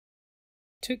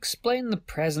To explain the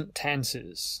present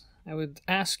tenses, I would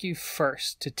ask you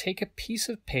first to take a piece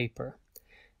of paper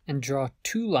and draw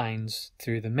two lines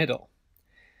through the middle,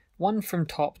 one from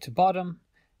top to bottom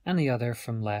and the other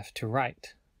from left to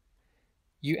right.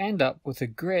 You end up with a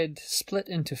grid split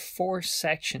into 4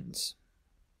 sections.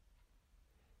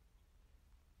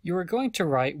 You are going to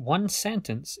write one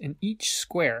sentence in each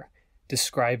square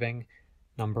describing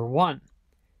number 1,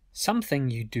 something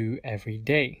you do every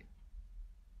day.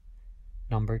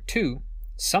 Number 2,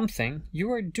 something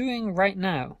you are doing right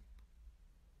now.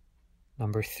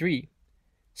 Number 3,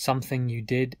 something you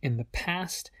did in the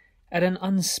past at an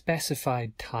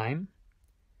unspecified time.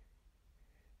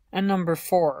 And number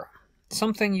 4,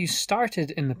 something you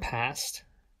started in the past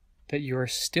that you are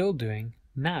still doing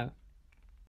now.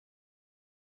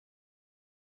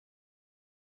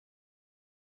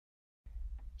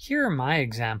 Here are my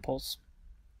examples.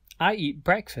 I eat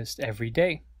breakfast every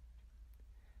day.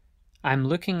 I'm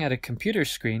looking at a computer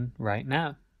screen right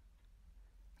now.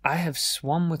 I have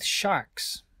swum with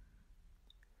sharks.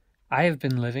 I have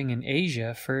been living in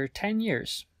Asia for 10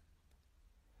 years.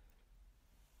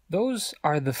 Those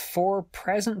are the 4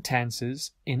 present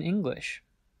tenses in English.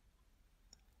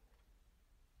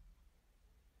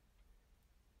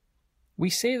 We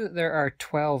say that there are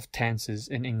 12 tenses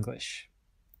in English.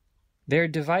 They're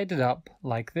divided up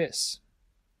like this: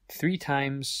 3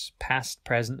 times past,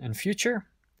 present, and future.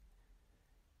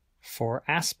 4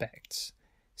 aspects: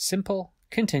 simple,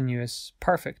 continuous,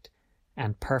 perfect,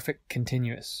 and perfect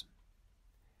continuous.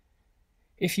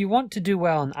 If you want to do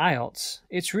well in IELTS,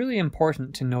 it's really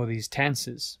important to know these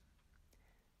tenses.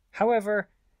 However,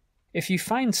 if you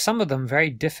find some of them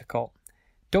very difficult,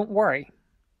 don't worry.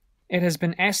 It has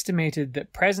been estimated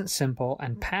that present simple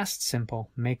and past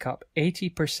simple make up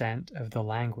 80% of the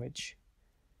language.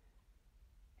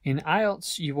 In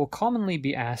IELTS, you will commonly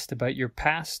be asked about your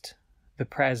past, the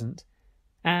present,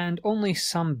 and only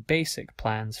some basic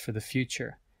plans for the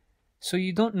future, so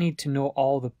you don't need to know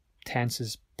all the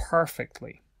tenses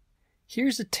perfectly.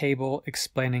 Here's a table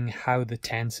explaining how the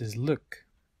tenses look.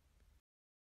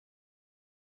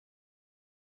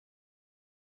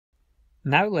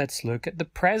 Now let's look at the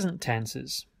present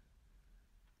tenses.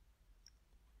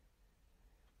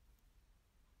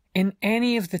 In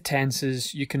any of the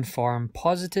tenses, you can form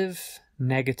positive,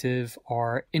 negative,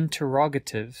 or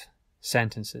interrogative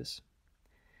sentences.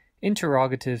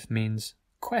 Interrogative means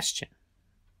question.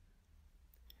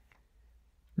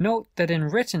 Note that in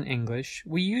written English,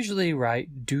 we usually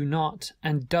write do not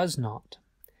and does not.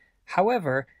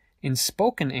 However, in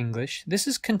spoken English, this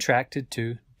is contracted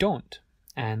to don't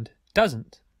and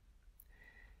doesn't.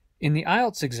 In the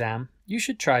IELTS exam, you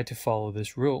should try to follow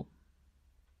this rule.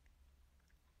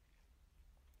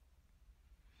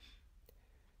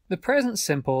 The present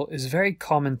simple is very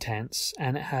common tense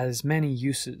and it has many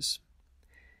uses.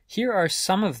 Here are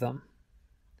some of them.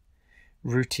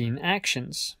 Routine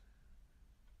actions,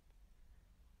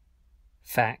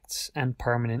 facts and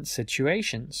permanent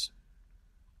situations,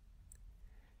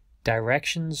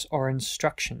 directions or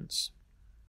instructions,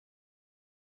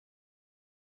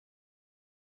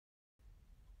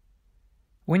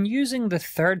 when using the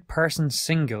third person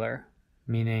singular,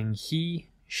 meaning he,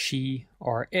 she,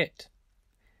 or it,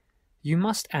 you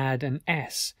must add an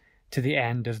S to the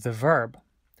end of the verb.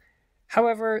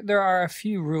 However, there are a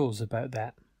few rules about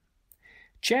that.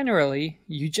 Generally,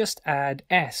 you just add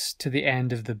S to the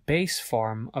end of the base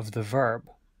form of the verb.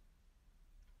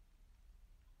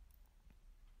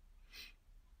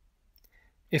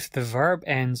 If the verb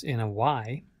ends in a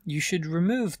Y, you should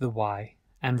remove the Y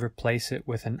and replace it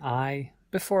with an I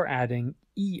before adding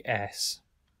ES,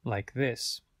 like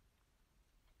this.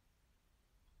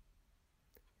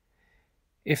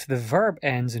 If the verb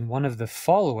ends in one of the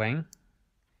following,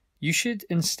 you should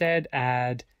instead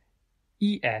add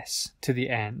ES to the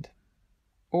end.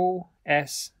 O,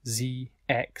 S, Z,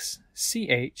 X,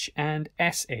 CH, and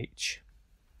SH.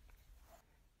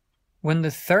 When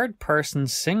the third person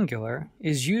singular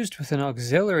is used with an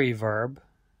auxiliary verb,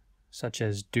 such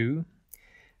as do,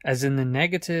 as in the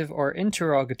negative or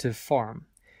interrogative form,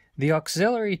 the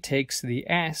auxiliary takes the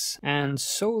S and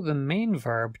so the main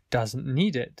verb doesn't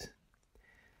need it.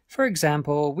 For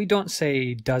example, we don't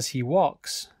say does he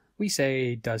walks, we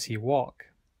say does he walk.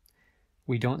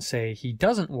 We don't say he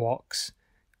doesn't walks,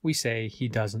 we say he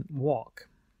doesn't walk.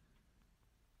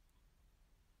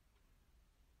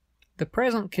 The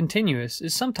present continuous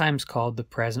is sometimes called the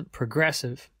present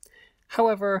progressive.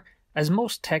 However, as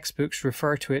most textbooks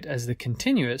refer to it as the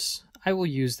continuous, I will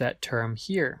use that term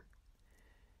here.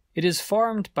 It is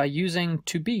formed by using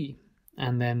to be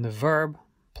and then the verb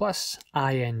plus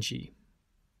ing.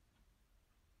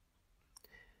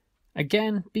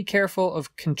 Again, be careful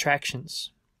of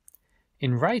contractions.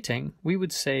 In writing, we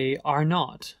would say are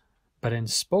not, but in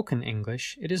spoken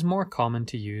English, it is more common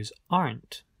to use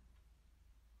aren't.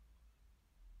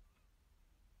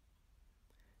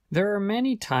 There are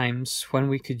many times when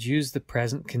we could use the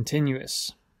present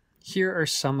continuous. Here are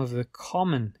some of the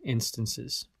common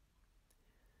instances.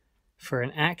 For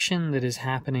an action that is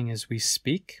happening as we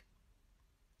speak.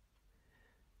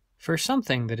 For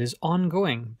something that is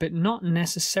ongoing but not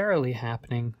necessarily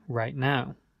happening right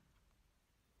now.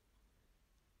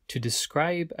 To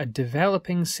describe a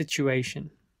developing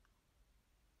situation.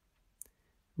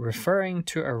 Referring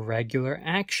to a regular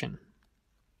action.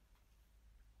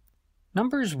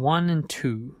 Numbers 1 and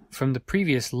 2 from the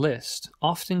previous list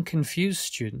often confuse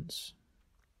students.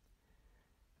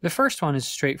 The first one is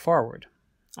straightforward.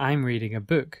 I'm reading a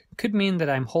book could mean that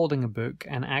I'm holding a book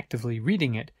and actively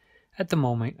reading it at the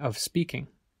moment of speaking.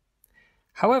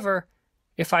 However,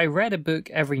 if I read a book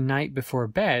every night before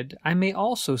bed, I may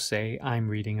also say I'm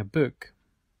reading a book.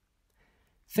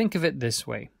 Think of it this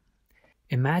way.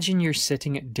 Imagine you're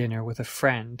sitting at dinner with a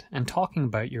friend and talking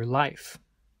about your life.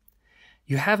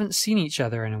 You haven't seen each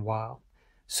other in a while,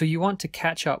 so you want to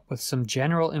catch up with some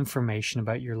general information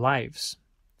about your lives.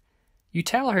 You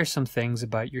tell her some things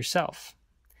about yourself.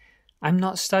 I'm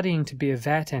not studying to be a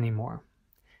vet anymore.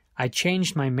 I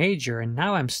changed my major and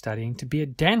now I'm studying to be a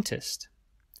dentist.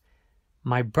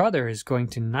 My brother is going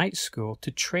to night school to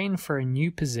train for a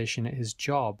new position at his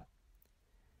job.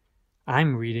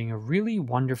 I'm reading a really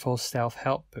wonderful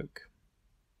self-help book.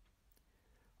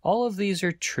 All of these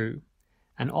are true,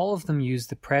 and all of them use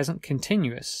the present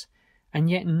continuous,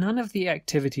 and yet none of the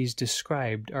activities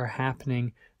described are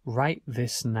happening right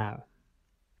this now.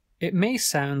 It may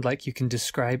sound like you can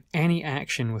describe any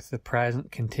action with the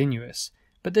present continuous,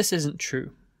 but this isn't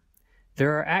true.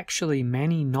 There are actually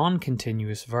many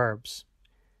non-continuous verbs.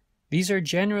 These are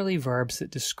generally verbs that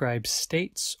describe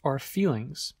states or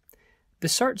feelings, the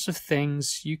sorts of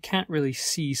things you can't really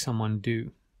see someone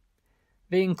do.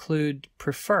 They include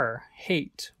prefer,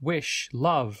 hate, wish,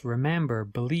 love, remember,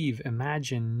 believe,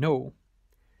 imagine, know.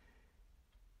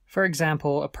 For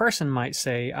example, a person might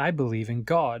say, I believe in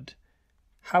God.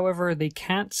 However, they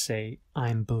can't say,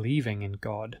 I'm believing in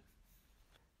God.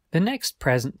 The next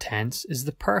present tense is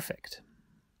the perfect.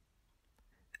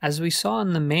 As we saw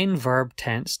in the main verb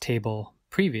tense table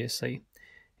previously,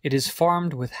 it is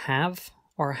formed with have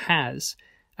or has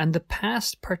and the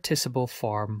past participle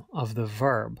form of the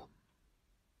verb.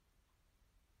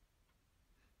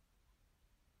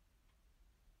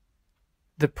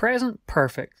 The present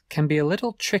perfect can be a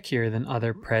little trickier than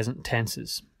other present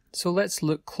tenses, so let's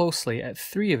look closely at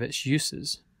 3 of its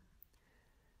uses.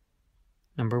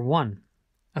 Number 1.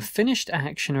 A finished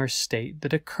action or state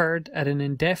that occurred at an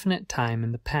indefinite time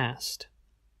in the past.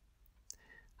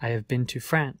 I have been to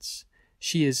France.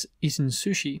 She has eaten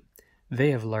sushi.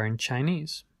 They have learned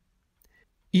Chinese.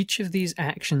 Each of these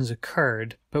actions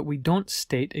occurred, but we don't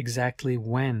state exactly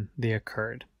when they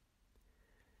occurred.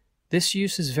 This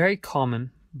use is very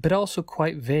common, but also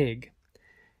quite vague.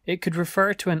 It could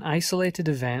refer to an isolated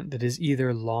event that is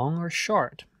either long or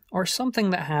short, or something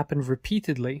that happened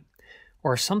repeatedly,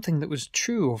 or something that was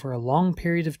true over a long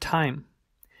period of time.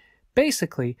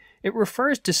 Basically, it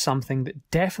refers to something that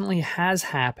definitely has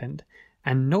happened,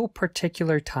 and no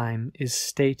particular time is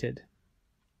stated.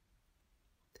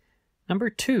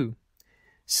 Number 2.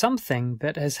 Something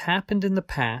that has happened in the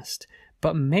past,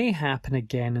 but may happen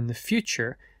again in the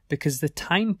future because the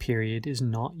time period is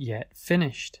not yet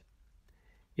finished.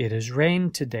 It has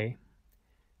rained today.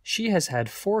 She has had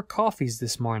 4 coffees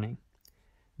this morning.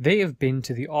 They have been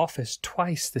to the office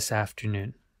twice this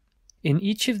afternoon. In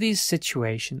each of these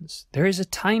situations, there is a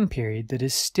time period that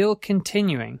is still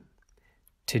continuing.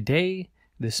 Today,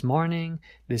 this morning,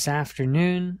 this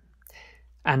afternoon,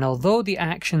 and although the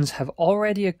actions have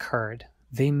already occurred,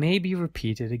 they may be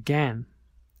repeated again.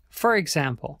 For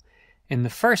example, in the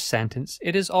first sentence,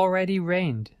 it has already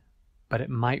rained, but it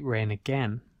might rain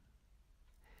again.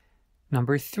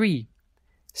 Number 3.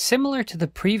 Similar to the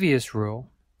previous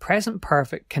rule, present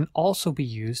perfect can also be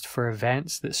used for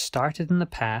events that started in the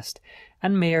past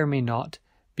and may or may not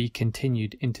be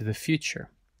continued into the future.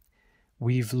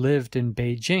 We've lived in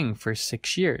Beijing for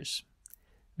 6 years.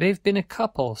 They've been a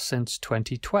couple since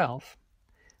 2012.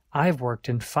 I've worked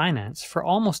in finance for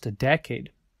almost a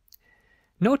decade.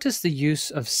 Notice the use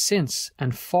of since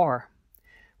and for.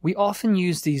 We often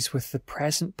use these with the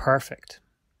present perfect.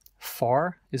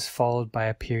 For is followed by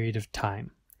a period of time.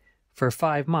 For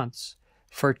 5 months,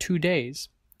 for 2 days,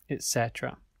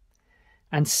 etc.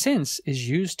 And since is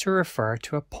used to refer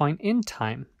to a point in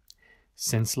time.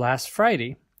 Since last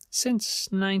Friday, since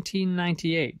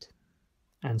 1998.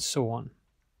 and so on.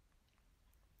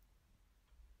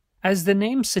 As the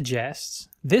name suggests,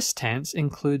 this tense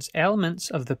includes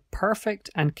elements of the perfect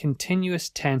and continuous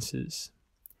tenses.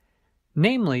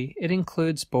 Namely, it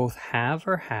includes both have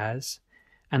or has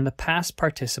and the past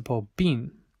participle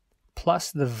been,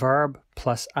 plus the verb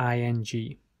plus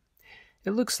ing.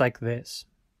 It looks like this.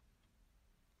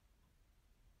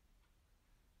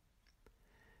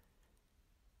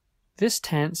 This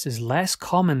tense is less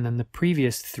common than the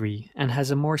previous three and has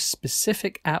a more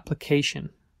specific application.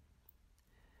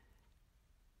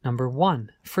 Number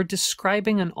 1, for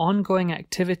describing an ongoing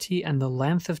activity and the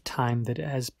length of time that it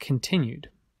has continued.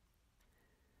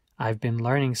 I've been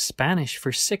learning Spanish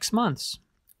for 6 months.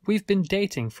 We've been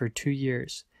dating for 2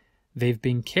 years. They've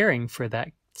been caring for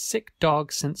that sick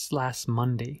dog since last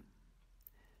Monday.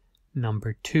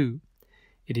 Number 2,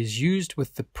 it is used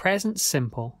with the present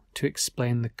simple to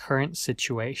explain the current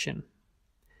situation.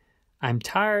 I'm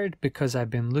tired because I've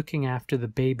been looking after the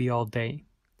baby all day.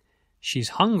 She's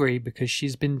hungry because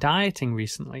she's been dieting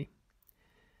recently.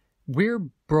 We're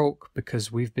broke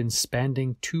because we've been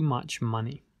spending too much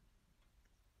money.